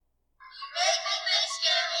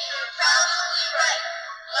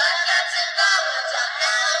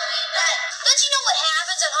Don't you know what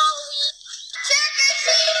happens on Halloween?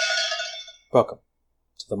 Trick-or-treat! Welcome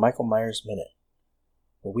to the Michael Myers Minute,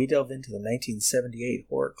 where we delve into the 1978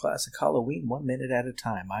 horror classic Halloween 1 minute at a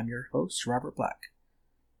time. I'm your host, Robert Black.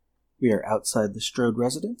 We are outside the Strode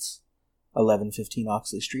residence, 1115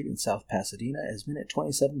 Oxley Street in South Pasadena, as minute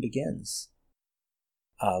 27 begins.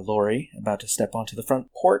 Lori, about to step onto the front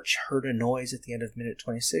porch, heard a noise at the end of minute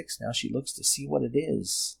 26. Now she looks to see what it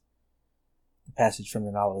is. The passage from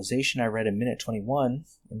the novelization I read in minute 21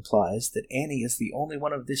 implies that Annie is the only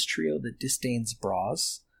one of this trio that disdains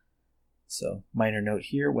bras. So, minor note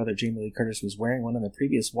here, whether Jamie Lee Curtis was wearing one in the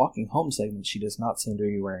previous Walking Home segment, she does not seem to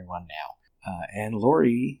be wearing one now. And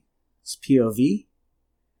Lori's POV,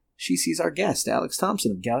 she sees our guest, Alex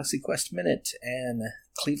Thompson of Galaxy Quest Minute and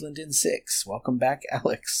Cleveland in 6. Welcome back,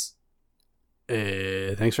 Alex.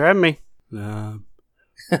 Thanks for having me.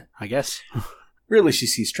 I guess. Really, she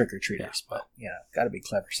sees trick-or-treaters, but, gotta be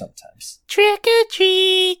clever sometimes.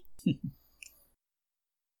 Trick-or-treat!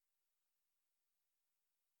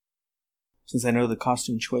 Since I know the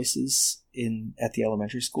costume choices at the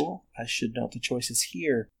elementary school, I should note the choices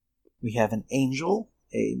here. We have an angel,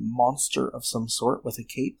 a monster of some sort with a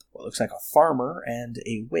cape, what looks like a farmer, and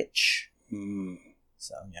a witch.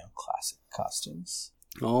 So, classic costumes.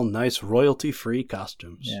 All nice royalty-free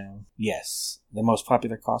costumes. Yeah. Yes. The most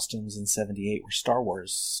popular costumes in 78 were Star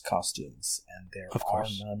Wars costumes, and there are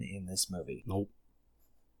none in this movie. Nope.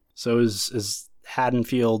 So is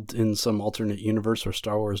Haddonfield in some alternate universe where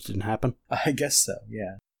Star Wars didn't happen? I guess so,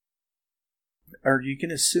 yeah. Or you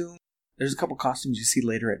can assume there's a couple costumes you see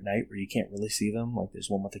later at night where you can't really see them. Like there's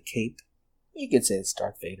one with a cape. You could say it's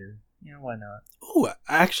Darth Vader. Why not? Oh,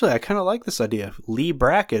 actually, I kind of like this idea. Lee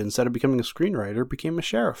Brackett, instead of becoming a screenwriter, became a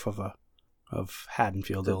sheriff of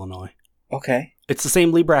Haddonfield, Illinois. Okay. It's the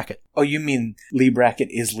same Lee Brackett. Oh, you mean Lee Brackett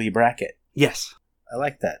is Lee Brackett? Yes. I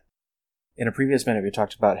like that. In a previous minute, we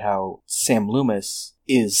talked about how Sam Loomis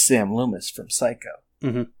is Sam Loomis from Psycho.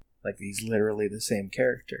 Mm-hmm. Like he's literally the same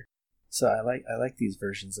character. So I like these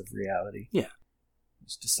versions of reality. Yeah.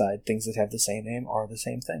 Just decide things that have the same name are the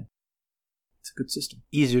same thing. It's a good system.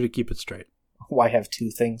 Easier to keep it straight. Why have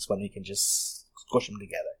two things when we can just squish them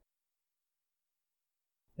together?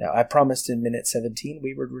 Now, I promised in minute 17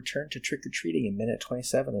 we would return to trick-or-treating in minute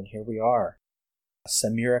 27, and here we are.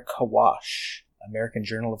 Samira Kawash, American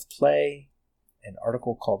Journal of Play, an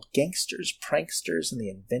article called Gangsters, Pranksters, and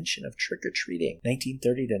the Invention of Trick-or-Treating,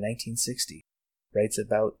 1930 to 1960. Writes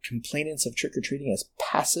about complainants of trick-or-treating as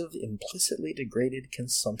passive, implicitly degraded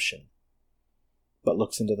consumption. But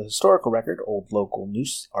looks into the historical record, old local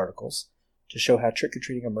news articles, to show how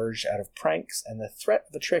trick-or-treating emerged out of pranks, and the threat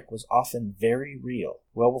of a trick was often very real,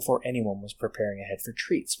 well before anyone was preparing ahead for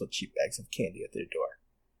treats with cheap bags of candy at their door.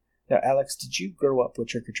 Now, Alex, did you grow up with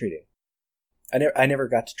trick-or-treating? I never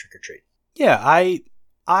got to trick-or-treat. Yeah,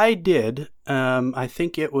 I did. I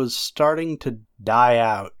think it was starting to die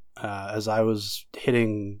out as I was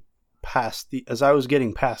getting past the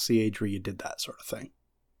age where you did that sort of thing.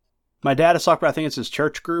 My dad has talked about, I think it's his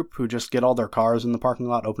church group, who just get all their cars in the parking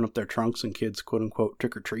lot, open up their trunks, and kids, quote-unquote,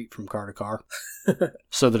 trick-or-treat from car to car,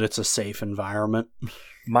 so that it's a safe environment.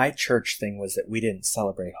 My church thing was that we didn't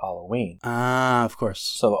celebrate Halloween. Ah, of course.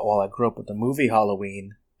 So while I grew up with the movie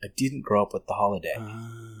Halloween, I didn't grow up with the holiday.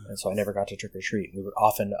 And so I never got to trick-or-treat. We would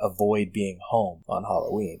often avoid being home on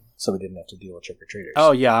Halloween, so we didn't have to deal with trick-or-treaters.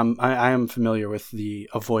 Oh, yeah, I am familiar with the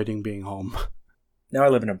avoiding being home. Now I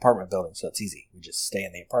live in an apartment building, so it's easy. We just stay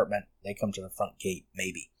in the apartment. They come to the front gate,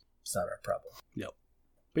 maybe. It's not our problem. Yep.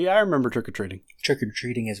 But yeah, I remember trick-or-treating.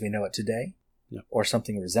 Trick-or-treating as we know it today, yep, or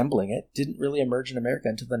something resembling it, didn't really emerge in America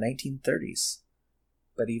until the 1930s.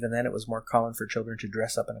 But even then, it was more common for children to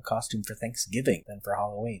dress up in a costume for Thanksgiving than for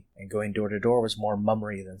Halloween. And going door to door was more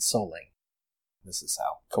mummery than souling. This is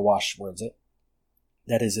how Kawash words it.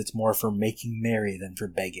 That is, it's more for making merry than for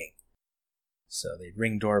begging. So they'd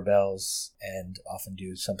ring doorbells and often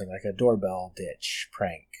do something like a doorbell ditch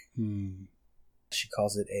prank. She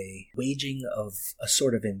calls it a waging of a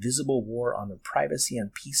sort of invisible war on the privacy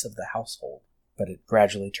and peace of the household. But it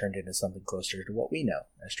gradually turned into something closer to what we know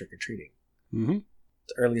as trick-or-treating. Mm-hmm.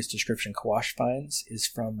 The earliest description Kawash finds is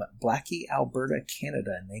from Blackie, Alberta,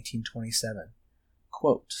 Canada in 1927.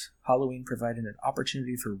 Quote, Halloween provided an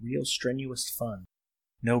opportunity for real strenuous fun.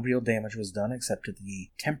 No real damage was done except to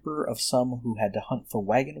the temper of some who had to hunt for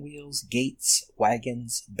wagon wheels, gates,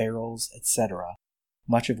 wagons, barrels, etc.,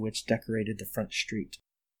 much of which decorated the front street.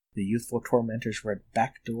 The youthful tormentors were at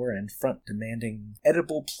back door and front demanding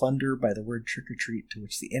edible plunder by the word trick-or-treat, to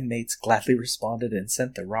which the inmates gladly responded and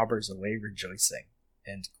sent the robbers away rejoicing.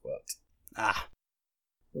 End quote.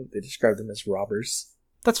 They described them as robbers.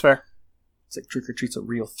 That's fair. It's like trick-or-treat's a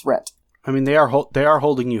real threat. I mean, they are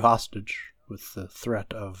holding you hostage with the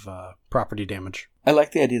threat of property damage. I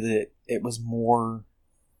like the idea that it was more...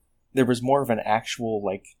 There was more of an actual,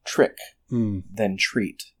 like, trick than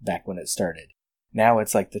treat back when it started. Now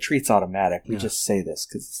it's like the treat's automatic. We just say this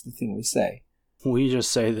because it's the thing we say. We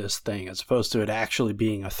just say this thing as opposed to it actually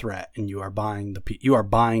being a threat, and you are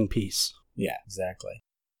buying peace. Yeah, exactly.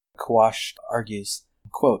 Quash argues,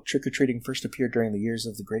 quote, trick-or-treating first appeared during the years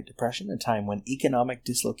of the Great Depression, a time when economic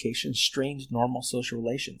dislocation strained normal social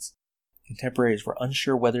relations. Contemporaries were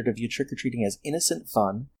unsure whether to view trick-or-treating as innocent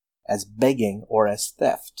fun, as begging, or as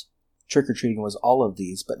theft. Trick-or-treating was all of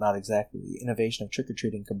these, but not exactly. The innovation of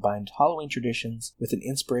trick-or-treating combined Halloween traditions with an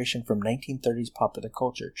inspiration from 1930s popular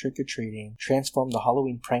culture. Trick-or-treating transformed the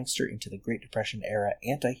Halloween prankster into the Great Depression era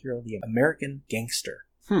anti-hero, the American gangster.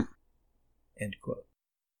 End quote.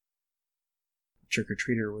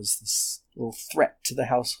 Trick-or-treater was this little threat to the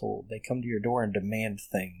household. They come to your door and demand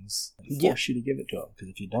things and force you to give it to them, because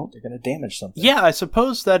if you don't, they're going to damage something. Yeah, I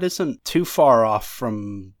suppose that isn't too far off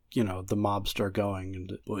from... the mobster going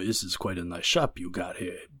and, boy, this is quite a nice shop you got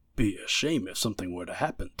here. Be a shame if something were to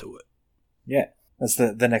happen to it. Yeah, that's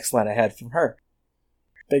the next line I had from her.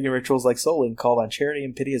 Begging rituals like souling called on charity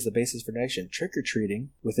and pity as the basis for donation. Trick-or-treating,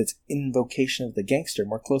 with its invocation of the gangster,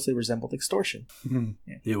 more closely resembled extortion.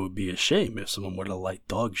 Yeah. It would be a shame if someone were to light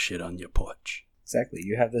dog shit on your porch. Exactly.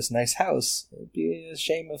 You have this nice house. It would be a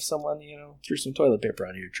shame if someone, threw some toilet paper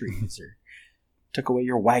onto your trees or took away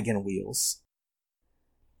your wagon wheels.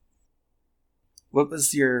 What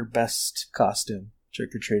was your best costume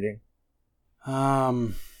trick-or-treating?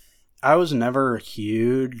 I was never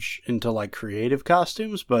huge into, like, creative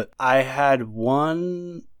costumes, but I had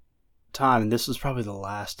one time, and this was probably the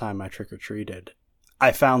last time I trick-or-treated.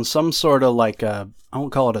 I found some sort of, like, I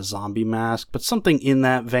won't call it a zombie mask, but something in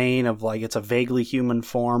that vein of, like, it's a vaguely human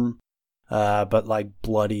form, but, like,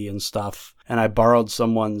 bloody and stuff. And I borrowed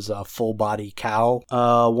someone's full-body cow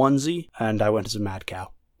onesie, and I went as a mad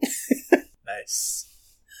cow. Nice.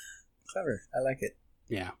 Clever. I like it.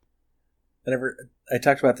 Yeah. I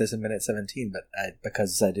talked about this in minute 17, but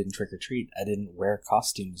because I didn't trick-or-treat, I didn't wear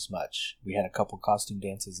costumes much. We had a couple costume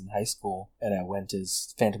dances in high school, and I went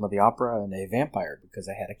as Phantom of the Opera and a vampire because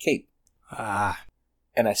I had a cape.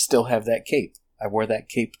 And I still have that cape. I wore that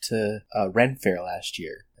cape to Ren Fair last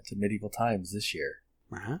year, and to Medieval Times this year.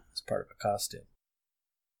 As part of a costume.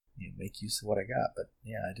 Make use of what I got, but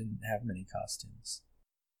yeah, I didn't have many costumes.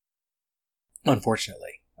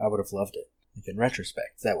 Unfortunately, I would have loved it. Like, in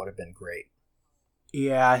retrospect, that would have been great.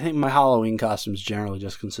 Yeah, I think my Halloween costumes generally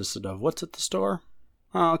just consisted of, what's at the store?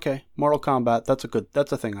 Oh, okay. Mortal Kombat, that's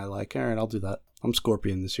a thing I like. Alright, I'll do that. I'm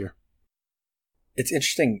Scorpion this year. It's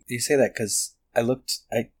interesting you say that, because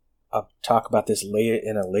I'll talk about this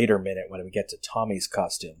in a later minute when we get to Tommy's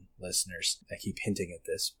costume, listeners. I keep hinting at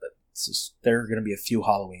this, but there are going to be a few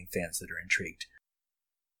Halloween fans that are intrigued.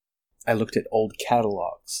 I looked at old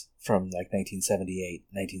catalogs from like 1978,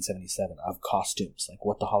 1977 of costumes, like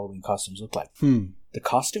what the Halloween costumes look like. The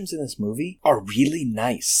costumes in this movie are really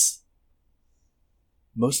nice.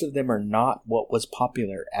 Most of them are not what was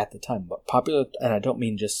popular at the time, but popular, and I don't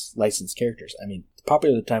mean just licensed characters. I mean,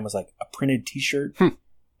 popular at the time was like a printed t-shirt and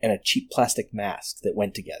a cheap plastic mask that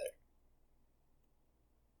went together.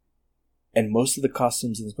 And most of the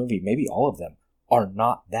costumes in this movie, maybe all of them, are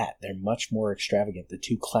not that. They're much more extravagant. The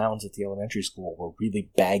two clowns at the elementary school were really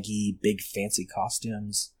baggy, big, fancy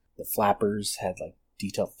costumes. The flappers had, like,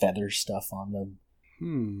 detailed feather stuff on them.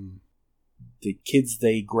 The kids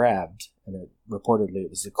they grabbed, and reportedly it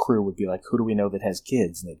was the crew, would be like, who do we know that has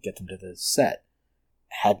kids? And they'd get them to the set.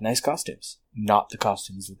 Had nice costumes. Not the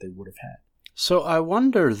costumes that they would have had. So I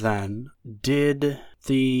wonder then, did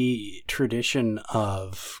the tradition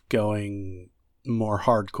of going more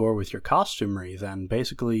hardcore with your costumery then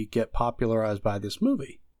basically get popularized by this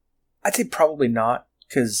movie? I'd say probably not,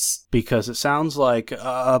 because it sounds like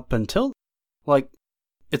up until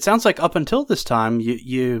this time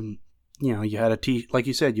you had like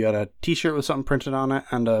you said, you had a t-shirt with something printed on it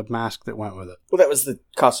and a mask that went with it. Well, that was the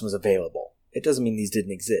costumes available. It doesn't mean these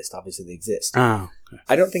didn't exist. Obviously they exist. Oh, okay.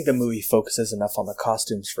 I don't think the movie focuses enough on the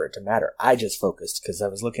costumes for it to matter. I just focused because I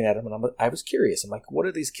was looking at them and I was curious. I'm like, what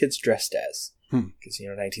are these kids dressed as? Because,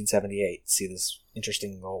 1978, see this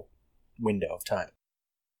interesting little window of time.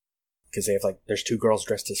 Because they have, there's two girls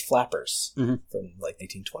dressed as flappers from,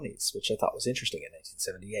 1920s, which I thought was interesting in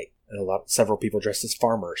 1978. And several people dressed as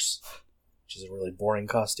farmers, which is a really boring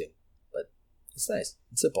costume. But it's nice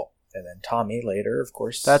and simple. And then Tommy later, of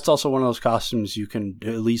course. That's also one of those costumes you can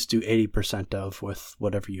at least do 80% of with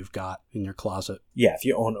whatever you've got in your closet. Yeah, if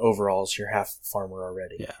you own overalls, you're half farmer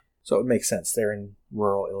already. Yeah. So it makes sense. They're in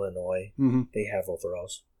rural Illinois. They have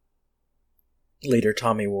overalls. Later,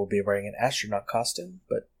 Tommy will be wearing an astronaut costume,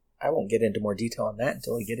 but I won't get into more detail on that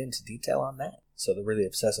until we get into detail on that. So the really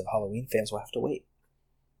obsessive Halloween fans will have to wait.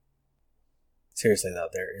 Seriously, though,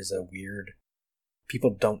 there is a weird...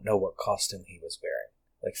 People don't know what costume he was wearing.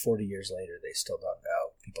 Like 40 years later, they still don't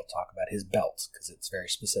know. People talk about his belt, because it's very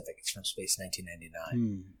specific. It's from Space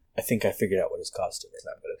 1999. I think I figured out what his costume is,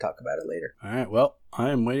 and I'm going to talk about it later. All right, well, I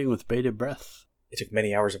am waiting with bated breath. It took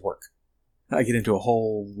many hours of work. I get into a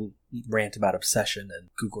whole rant about obsession and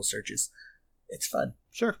Google searches. It's fun.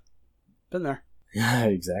 Sure. Been there. Yeah,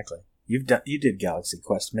 exactly. You did Galaxy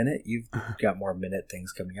Quest Minute. You've got more Minute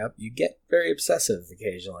things coming up. You get very obsessive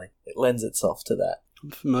occasionally. It lends itself to that.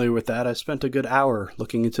 I'm familiar with that. I spent a good hour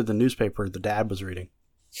looking into the newspaper the dad was reading.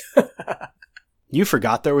 You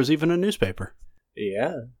forgot there was even a newspaper.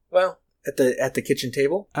 Yeah. Well, at the kitchen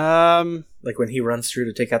table? Like when he runs through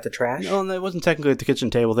to take out the trash? No, it wasn't technically at the kitchen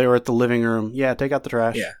table. They were at the living room. Yeah, take out the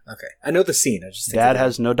trash. Yeah, okay. I know the scene. I just Dad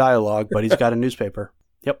has no dialogue, but he's got a newspaper.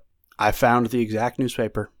 Yep. I found the exact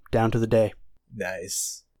newspaper, down to the day.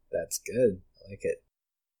 Nice. That's good. I like it.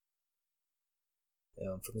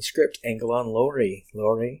 From the script, angle on Laurie.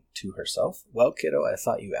 Laurie, to herself, "Well, kiddo, I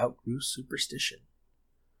thought you outgrew superstition."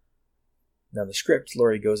 Now, in the script,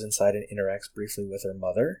 Laurie goes inside and interacts briefly with her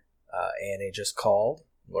mother. Annie just called.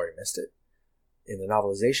 Laurie missed it. In the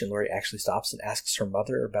novelization, Laurie actually stops and asks her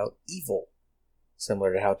mother about evil,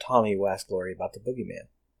 similar to how Tommy will ask Laurie about the boogeyman.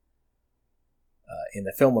 In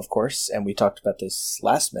the film, of course, and we talked about this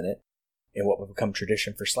last minute, in what will become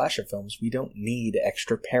tradition for slasher films, we don't need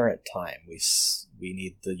extra parent time. We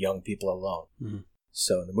need the young people alone. Mm-hmm.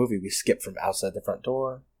 So in the movie, we skip from outside the front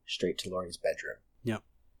door straight to Laurie's bedroom. Yep.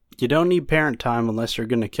 You don't need parent time unless you're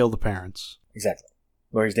going to kill the parents. Exactly.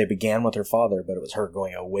 Laurie's day began with her father, but it was her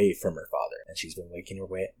going away from her father, and she's been making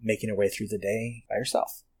her way through the day by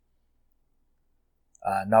herself.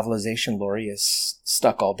 Novelization, Laurie is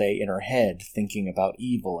stuck all day in her head thinking about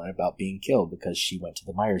evil and about being killed because she went to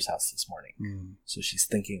the Myers house this morning. So she's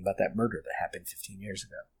thinking about that murder that happened 15 years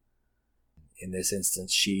ago. In this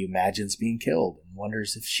instance, she imagines being killed and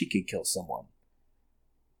wonders if she could kill someone.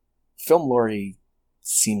 Film Laurie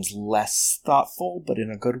seems less thoughtful, but in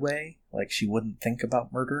a good way. Like she wouldn't think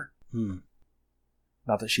about murder.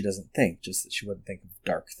 Not that she doesn't think, just that she wouldn't think of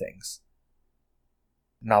dark things.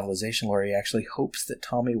 Novelization Laurie actually hopes that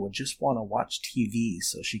Tommy will just want to watch TV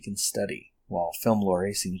so she can study, while film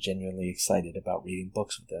Laurie seems genuinely excited about reading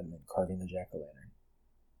books with him and carving the jack-o'-lantern.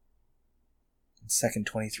 In second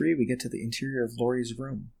 23, we get to the interior of Laurie's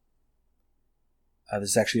room.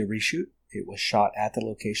 This is actually a reshoot. It was shot at the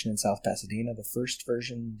location in South Pasadena. The first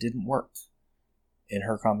version didn't work. In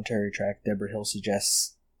her commentary track, Deborah Hill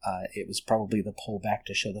suggests it was probably the pullback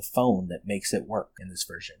to show the phone that makes it work in this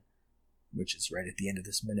version, which is right at the end of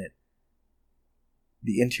this minute.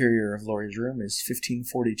 The interior of Laurie's room is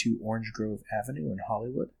 1542 Orange Grove Avenue in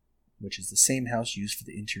Hollywood, which is the same house used for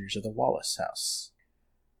the interiors of the Wallace house.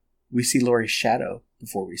 We see Laurie's shadow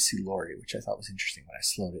before we see Laurie, which I thought was interesting when I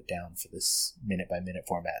slowed it down for this minute-by-minute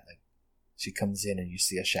format. Like, she comes in and you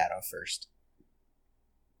see a shadow first.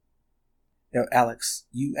 Now, Alex,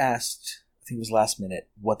 you asked, I think it was last minute,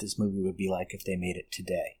 what this movie would be like if they made it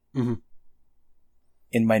today. Mm-hmm.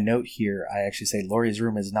 In my note here, I actually say Laurie's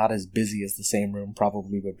room is not as busy as the same room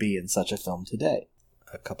probably would be in such a film today.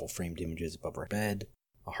 A couple framed images above her bed,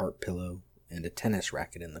 a heart pillow, and a tennis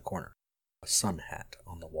racket in the corner. A sun hat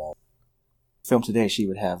on the wall. Film today, she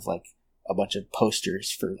would have like a bunch of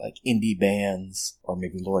posters for like indie bands, or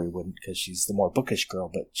maybe Laurie wouldn't because she's the more bookish girl,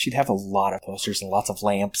 but she'd have a lot of posters and lots of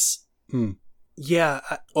lamps. Yeah,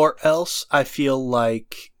 or else I feel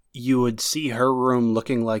like you would see her room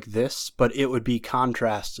looking like this, but it would be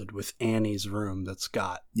contrasted with Annie's room that's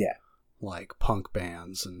got like punk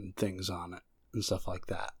bands and things on it and stuff like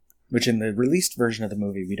that. Which in the released version of the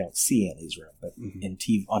movie, we don't see Annie's room, but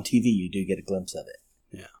on TV you do get a glimpse of it.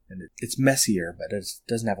 Yeah. And it's messier, but it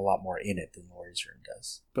doesn't have a lot more in it than Laurie's room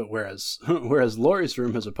does. But whereas Laurie's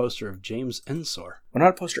room has a poster of James Ensor. Well, not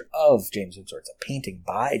a poster of James Ensor, it's a painting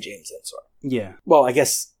by James Ensor. Yeah. Well, I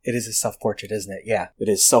guess it is a self-portrait, isn't it? Yeah. It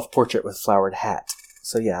is self-portrait with flowered hat.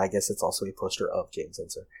 So yeah, I guess it's also a poster of James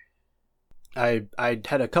Ensor. I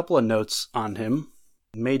had a couple of notes on him.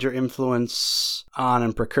 Major influence on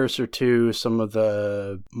and precursor to some of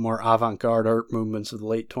the more avant-garde art movements of the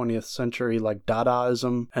late 20th century, like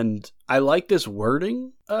Dadaism. And I like this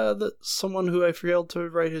wording that someone who I failed to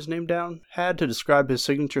write his name down had to describe his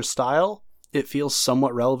signature style. It feels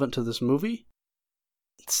somewhat relevant to this movie.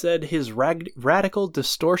 It said his radical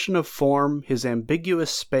distortion of form, his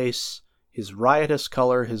ambiguous space, his riotous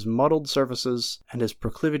color, his muddled surfaces, and his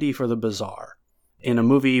proclivity for the bizarre. in a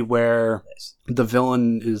movie where Nice. the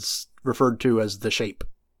villain is referred to as the Shape.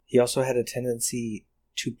 He also had a tendency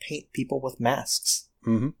to paint people with masks.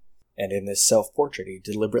 Mm-hmm. And in this self-portrait, he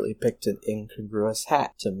deliberately picked an incongruous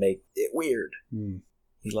hat to make it weird. Mm.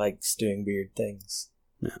 He likes doing weird things.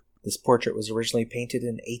 Yeah. This portrait was originally painted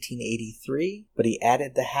in 1883, but he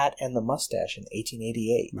added the hat and the mustache in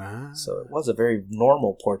 1888. So it was a very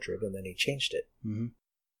normal portrait, and then he changed it. Mm-hmm.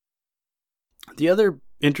 The other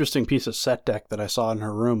interesting piece of set deck that I saw in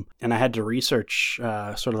her room, and I had to research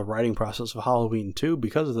sort of the writing process of Halloween 2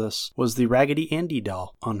 because of this, was the Raggedy Andy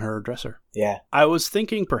doll on her dresser. Yeah. I was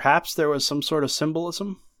thinking perhaps there was some sort of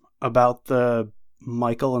symbolism about the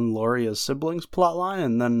Michael and Laurie as siblings plotline,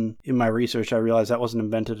 and then in my research I realized that wasn't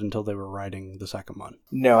invented until they were writing the second one.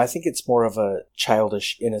 No, I think it's more of a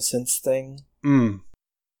childish innocence thing.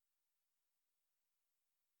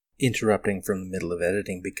 Interrupting from the middle of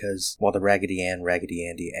editing, because while the Raggedy Ann, Raggedy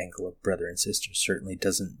Andy angle of brother and sister certainly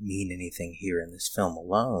doesn't mean anything here in this film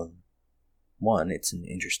alone, one, it's an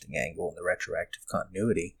interesting angle in the retroactive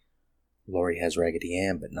continuity. Laurie has Raggedy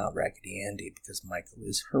Ann, but not Raggedy Andy, because Michael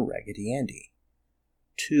is her Raggedy Andy.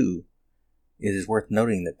 Two, it is worth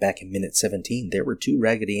noting that back in minute 17, there were 2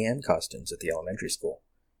 Raggedy Ann costumes at the elementary school.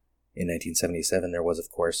 In 1977, there was,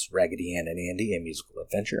 of course, Raggedy Ann and Andy, a musical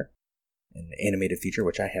adventure, an animated feature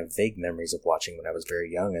which I have vague memories of watching when I was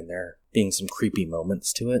very young, and there being some creepy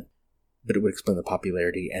moments to it, but it would explain the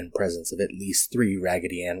popularity and presence of at least 3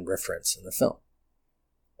 Raggedy Ann references in the film.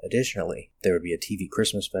 Additionally, there would be a TV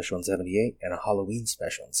Christmas special in 78 and a Halloween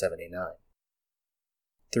special in 79.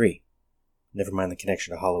 3. Never mind the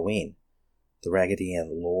connection to Halloween. The Raggedy Ann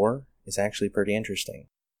lore is actually pretty interesting.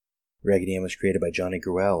 Raggedy Ann was created by Johnny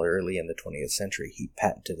Gruelle early in the 20th century. He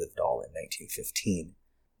patented the doll in 1915.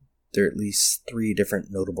 There are at least 3 different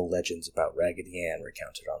notable legends about Raggedy Ann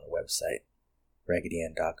recounted on the website,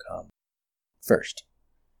 raggedyann.com. First,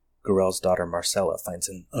 Gruelle's daughter Marcella finds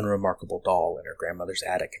an unremarkable doll in her grandmother's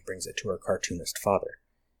attic and brings it to her cartoonist father.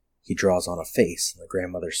 He draws on a face, and the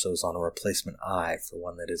grandmother sews on a replacement eye for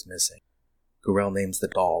one that is missing. Gruelle names the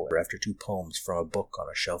doll after 2 poems from a book on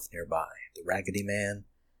a shelf nearby, The Raggedy Man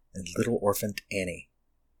and Little Orphaned Annie,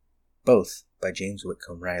 both by James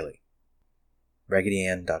Whitcomb Riley.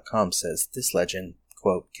 RaggedyAnn.com says this legend,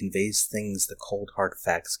 quote, conveys things the cold hard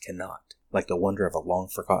facts cannot, like the wonder of a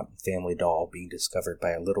long-forgotten family doll being discovered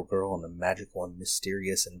by a little girl in the magical and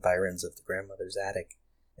mysterious environs of the grandmother's attic,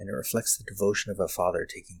 and it reflects the devotion of a father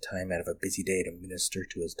taking time out of a busy day to minister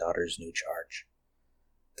to his daughter's new charge.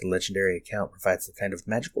 The legendary account provides the kind of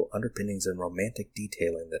magical underpinnings and romantic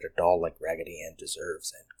detailing that a doll like Raggedy Ann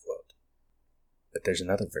deserves, end quote. But there's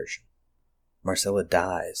another version. Marcella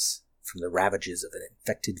dies from the ravages of an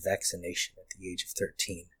infected vaccination at the age of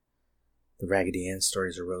 13. The Raggedy Ann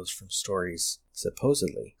stories arose from stories,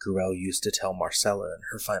 supposedly, Gruelle used to tell Marcella in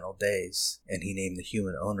her final days, and he named the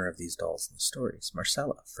human owner of these dolls in the stories,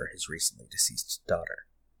 Marcella, for his recently deceased daughter.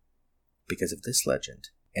 Because of this legend,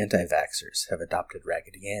 anti-vaxxers have adopted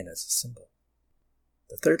Raggedy Ann as a symbol.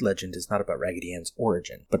 The third legend is not about Raggedy Ann's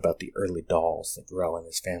origin, but about the early dolls that Gruelle and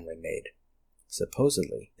his family made.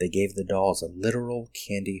 Supposedly, they gave the dolls a literal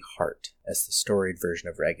candy heart, as the storied version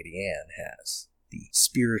of Raggedy Ann has, the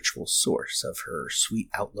spiritual source of her sweet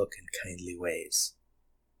outlook and kindly ways.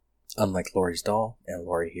 Unlike Laurie's doll, and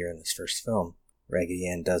Laurie here in this first film, Raggedy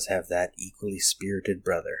Ann does have that equally spirited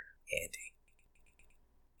brother, Andy.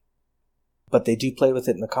 But they do play with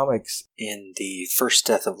it in the comics. In the First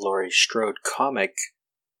Death of Laurie Strode comic,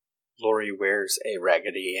 Laurie wears a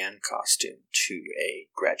Raggedy Ann costume to a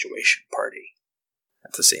graduation party.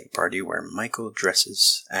 At the same party where Michael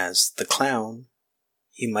dresses as the clown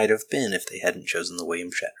he might have been if they hadn't chosen the William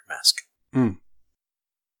Shatner mask.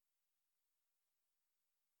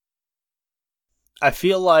 I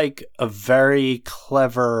feel like a very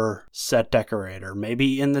clever set decorator,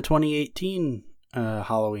 maybe in the 2018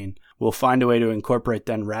 Halloween, will find a way to incorporate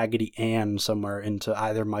then Raggedy Ann somewhere into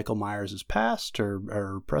either Michael Myers' past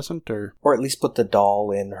or present, or at least put the doll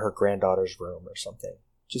in her granddaughter's room or something,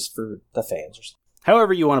 just for the fans or something.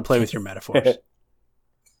 However you want to play with your metaphors.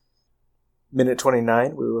 Minute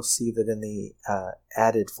 29, we will see that in the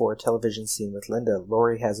added for television scene with Linda,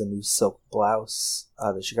 Laurie has a new silk blouse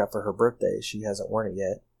that she got for her birthday. She hasn't worn it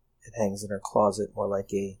yet. It hangs in her closet, more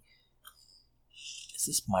like a... Is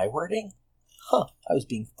this my wording? I was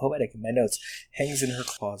being poetic in my notes. Hangs in her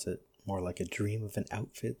closet, more like a dream of an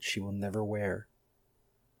outfit she will never wear.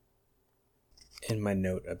 In my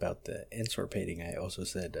note about the Ensor painting, I also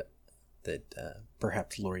said that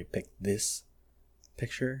perhaps Laurie picked this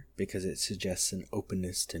picture because it suggests an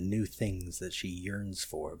openness to new things that she yearns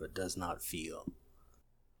for but does not feel.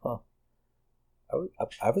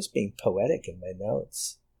 I was being poetic in my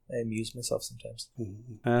notes. I amuse myself sometimes.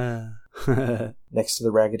 Next to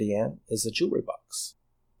the Raggedy Ann is a jewelry box.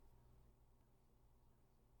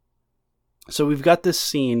 So we've got this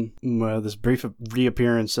scene, this brief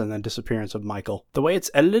reappearance and then disappearance of Michael. The way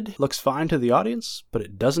it's edited looks fine to the audience, but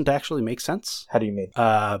it doesn't actually make sense. How do you mean?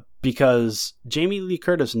 Because Jamie Lee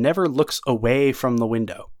Curtis never looks away from the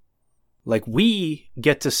window. Like, we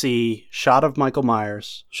get to see shot of Michael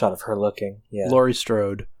Myers, Shot of her looking, yeah. Laurie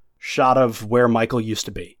Strode, shot of where Michael used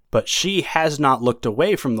to be. But she has not looked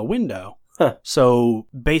away from the window. Huh. So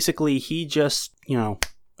basically he just,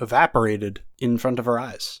 evaporated in front of her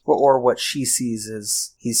eyes. Or what she sees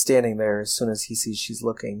is he's standing there. As soon as he sees she's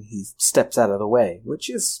looking, he steps out of the way, which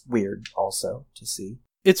is weird also to see.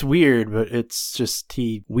 It's weird, but it's just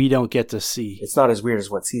we don't get to see. It's not as weird as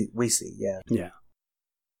what we see, yeah. Yeah.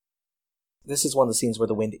 This is one of the scenes where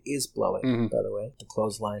the wind is blowing, by the way. The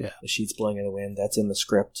clothesline, yeah. The sheets blowing in the wind, that's in the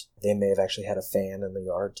script. They may have actually had a fan in the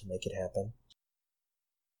yard to make it happen.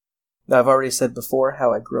 Now, I've already said before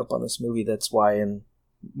how I grew up on this movie. That's why in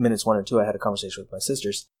minutes 1 and 2 I had a conversation with my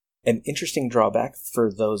sisters. An interesting drawback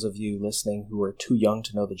for those of you listening who are too young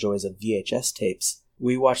to know the joys of VHS tapes.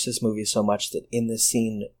 We watched this movie so much that in this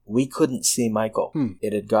scene, we couldn't see Michael.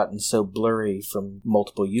 It had gotten so blurry from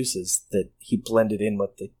multiple uses that he blended in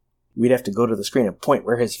with we'd have to go to the screen and point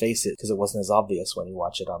where his face is because it wasn't as obvious when you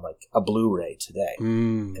watch it on like a Blu-ray today.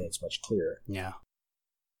 And it's much clearer. Yeah.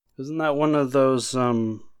 Isn't that one of those,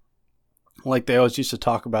 like they always used to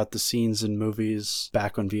talk about the scenes in movies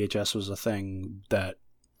back when VHS was a thing that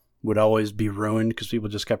would always be ruined because people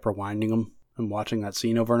just kept rewinding them and watching that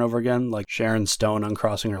scene over and over again, like Sharon Stone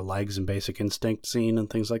uncrossing her legs in Basic Instinct scene and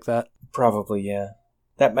things like that? Probably, yeah.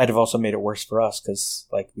 That might have also made it worse for us because,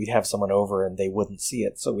 like, we'd have someone over and they wouldn't see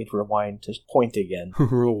it, so we'd rewind to point again.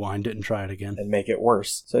 Rewind it and try it again. And make it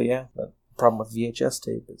worse. So, yeah, the problem with VHS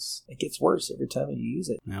tape is it gets worse every time you use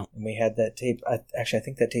it. Yeah. And we had that tape. I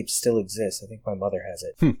think that tape still exists. I think my mother has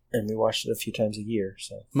it. And we watched it a few times a year.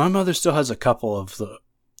 So my mother still has a couple of the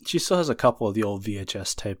old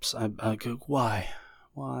VHS tapes. I go,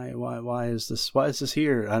 why is this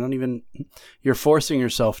here? You're forcing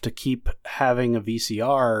yourself to keep having a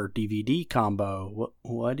VCR DVD combo.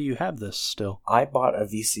 Why do you have this still? I bought a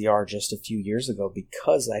VCR just a few years ago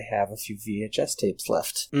because I have a few VHS tapes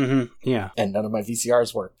left. Yeah. And none of my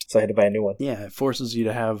VCRs worked, so I had to buy a new one. Yeah, it forces you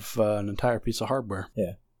to have an entire piece of hardware.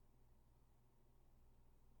 Yeah.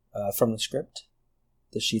 From the script,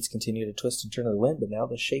 the sheets continue to twist and turn in the wind, but now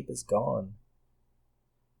the shape is gone.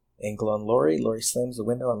 Angle on Laurie. Laurie slams the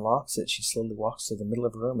window and locks it. She slowly walks to the middle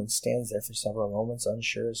of the room and stands there for several moments,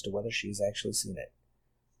 unsure as to whether she has actually seen it.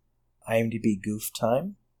 IMDb goof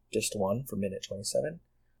time, just 1 for minute 27.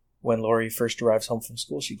 When Laurie first arrives home from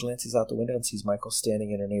school, she glances out the window and sees Michael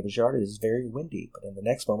standing in her neighbor's yard. It is very windy, but in the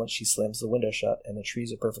next moment she slams the window shut and the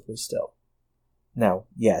trees are perfectly still. Now,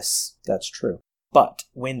 yes, that's true. But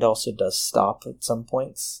wind also does stop at some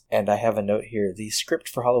points, and I have a note here. The script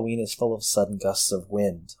for Halloween is full of sudden gusts of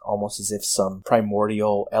wind, almost as if some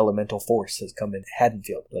primordial elemental force has come in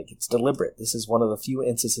Haddonfield. Like, it's deliberate. This is one of the few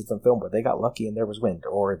instances in the film where they got lucky and there was wind,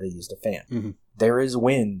 or they used a fan. There is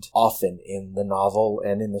wind often in the novel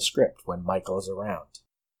and in the script when Michael is around.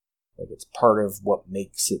 Like, it's part of what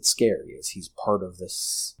makes it scary, is he's part of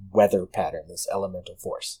this weather pattern, this elemental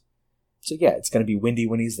force. So yeah, it's going to be windy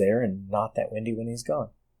when he's there and not that windy when he's gone.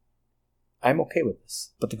 I'm okay with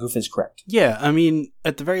this, but the goof is correct. Yeah, I mean,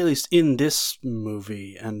 at the very least, in this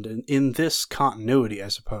movie and in this continuity, I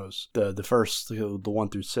suppose, the first, the 1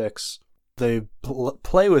 through 6, they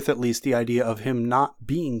play with at least the idea of him not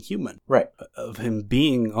being human. Right. Of him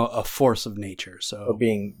being a force of nature. Or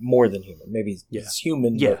being more than human. Maybe he's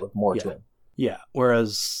human, but with more to him. Yeah,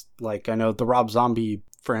 whereas, like, I know the Rob Zombie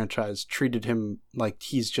franchise treated him like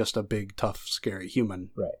he's just a big, tough, scary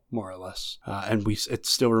human, right? More or less. And it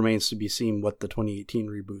still remains to be seen what the 2018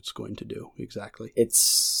 reboot's going to do exactly.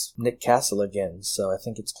 It's Nick Castle again, so I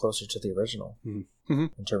think it's closer to the original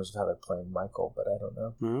in terms of how they're playing Michael, but I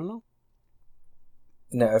don't know.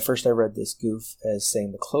 Now, at first I read this goof as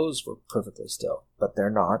saying the clothes were perfectly still, but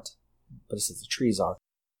they're not. But it says the trees are.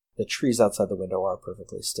 The trees outside the window are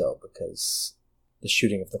perfectly still because the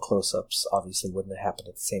shooting of the close-ups obviously wouldn't have happened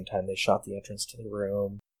at the same time they shot the entrance to the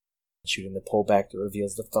room. Shooting the pullback that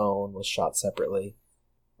reveals the phone was shot separately.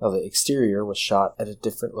 Now, the exterior was shot at a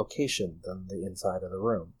different location than the inside of the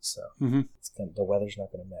room, so the weather's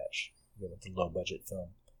not going to match with the low-budget film.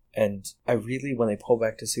 And I really, when they pull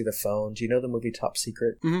back to see the phone, do you know the movie Top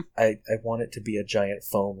Secret? I want it to be a giant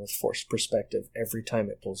phone with forced perspective every time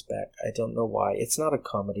it pulls back. I don't know why. It's not a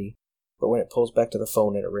comedy. But when it pulls back to the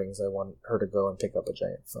phone and it rings, I want her to go and pick up a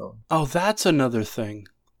giant phone. Oh, that's another thing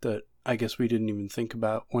that I guess we didn't even think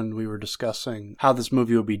about when we were discussing how this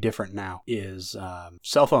movie would be different now, is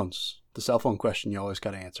cell phones. The cell phone question you always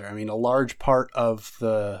got to answer. I mean, a large part of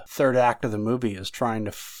the third act of the movie is trying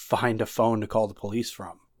to find a phone to call the police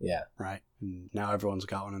from. Yeah. Right? And now everyone's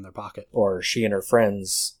got one in their pocket. Or she and her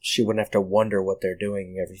friends, she wouldn't have to wonder what they're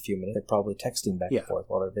doing every few minutes. They're probably texting back and forth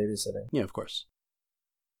while they're babysitting. Yeah, of course.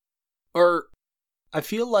 Or I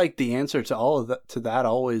feel like the answer to all of that, to that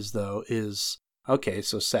always, though, is, okay,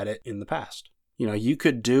 so set it in the past. You know, you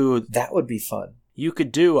could do... That would be fun. You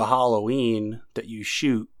could do a Halloween that you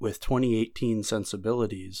shoot with 2018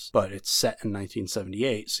 sensibilities, but it's set in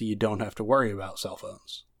 1978, so you don't have to worry about cell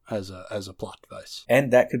phones as a plot device.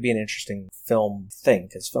 And that could be an interesting film thing,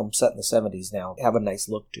 because films set in the 70s now have a nice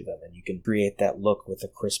look to them, and you can create that look with a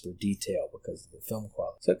crisper detail because of the film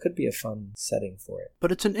quality. So it could be a fun setting for it.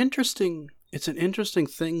 But it's an interesting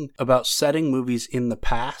thing about setting movies in the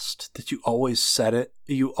past, that you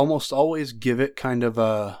almost always give it kind of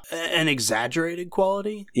an exaggerated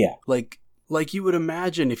quality. Yeah. Like you would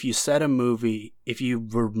imagine if you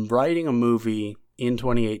were writing a movie in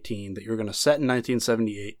 2018 that you're going to set in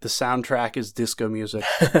 1978, the soundtrack is disco music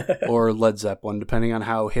or Led Zeppelin, depending on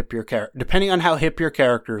how hip your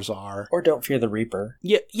characters are. Or Don't Fear the Reaper.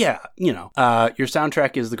 Yeah, you know, your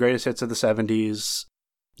soundtrack is the greatest hits of the 70s.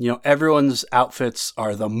 You know, everyone's outfits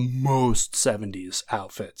are the most 70s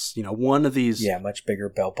outfits. You know, one of these... Yeah, much bigger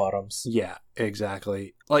bell bottoms. Yeah,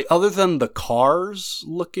 exactly. Like, other than the cars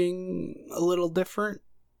looking a little different,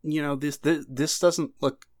 you know, this doesn't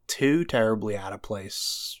look too terribly out of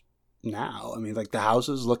place now. I mean, like, the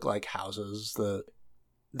houses look like houses.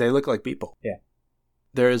 They look like people. Yeah.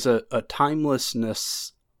 There is a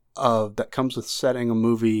timelessness that comes with setting a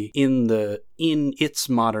movie in its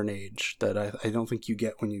modern age that I don't think you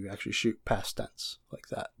get when you actually shoot past tense like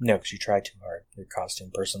that. No, because you try too hard. Your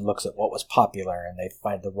costume person looks at what was popular and they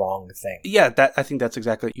find the wrong thing. Yeah, I think that's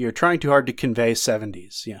exactly... You're trying too hard to convey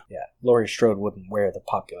 70s, yeah. Yeah, Laurie Strode wouldn't wear the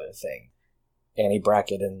popular thing. Annie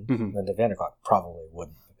Brackett and Linda Vanderklok probably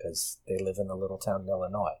wouldn't, because they live in a little town in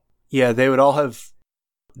Illinois. Yeah, they would have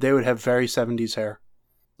very 70s hair.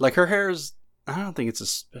 Like, her hair is... I don't think it's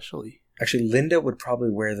especially... Actually, Linda would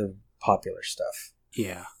probably wear the popular stuff.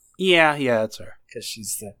 Yeah, that's her. Because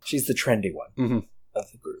she's the trendy one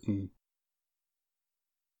of the group. Mm-hmm.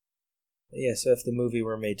 Yeah, so if the movie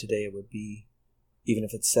were made today, it would be, even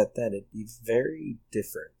if it's set then, it'd be very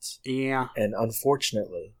different. Yeah. And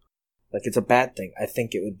unfortunately, like, it's a bad thing. I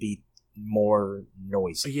think it would be more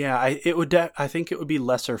noisy. Yeah, I think it would be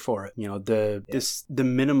lesser for it. You know, the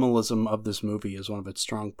minimalism of this movie is one of its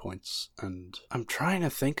strong points, and I'm trying to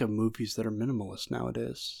think of movies that are minimalist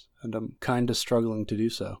nowadays, and I'm kind of struggling to do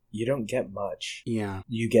so. You don't get much. Yeah.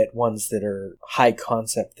 You get ones that are high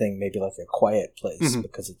concept thing, maybe like A Quiet Place,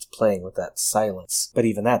 because it's playing with that silence. But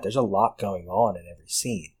even that, there's a lot going on in every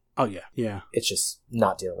scene. Oh, yeah. It's just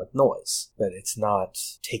not dealing with noise, but it's not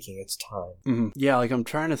taking its time. Mm-hmm. Yeah, like, I'm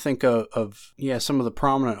trying to think of some of the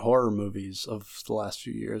prominent horror movies of the last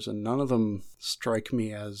few years, and none of them strike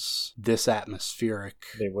me as this atmospheric.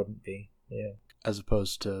 They wouldn't be, yeah. As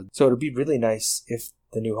opposed to... So it would be really nice if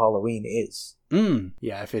the new Halloween is.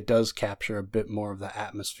 Yeah, if it does capture a bit more of the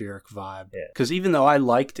atmospheric vibe. Yeah. Because even though I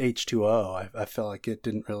liked H2O, I felt like it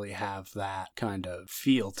didn't really have that kind of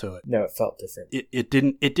feel to it. No, it felt different. It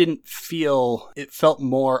didn't feel... It felt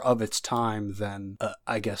more of its time than,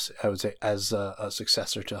 I guess I would say, as a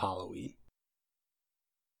successor to Halloween.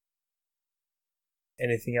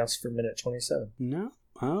 Anything else for minute 27? No,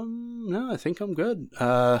 I think I'm good.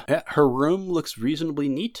 Her room looks reasonably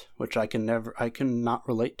neat, which I can not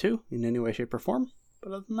relate to in any way, shape, or form.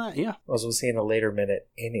 But other than that, yeah. As we'll see in a later minute,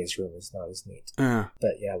 Annie's room is not as neat.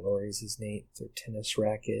 But yeah, Laurie's is neat. Their tennis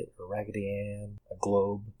racket, a Raggedy Ann, a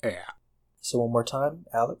globe. Yeah. So one more time,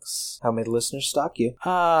 Alex, how may the listeners stalk you?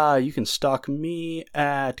 You can stalk me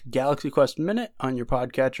at Galaxy Quest Minute on your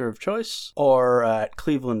podcatcher of choice, or at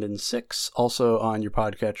Cleveland in 6, also on your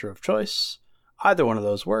podcatcher of choice. Either one of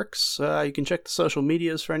those works. You can check the social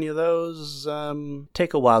medias for any of those.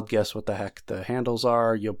 Take a wild guess what the heck the handles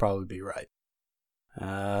are. You'll probably be right.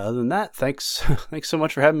 Other than that, thanks so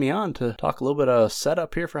much for having me on to talk a little bit of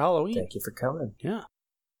setup here for Halloween. Thank you for coming. Yeah.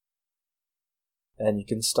 And you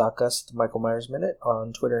can stalk us at Michael Myers Minute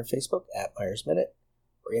on Twitter and Facebook at Myers Minute,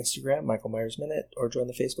 or Instagram, Michael Myers Minute, or join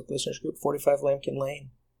the Facebook listeners group 45 Lambkin Lane.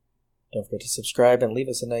 Don't forget to subscribe and leave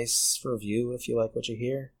us a nice review if you like what you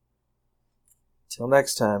hear. Till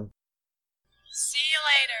next time. See you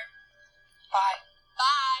later. Bye.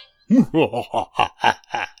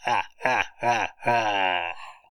 Bye.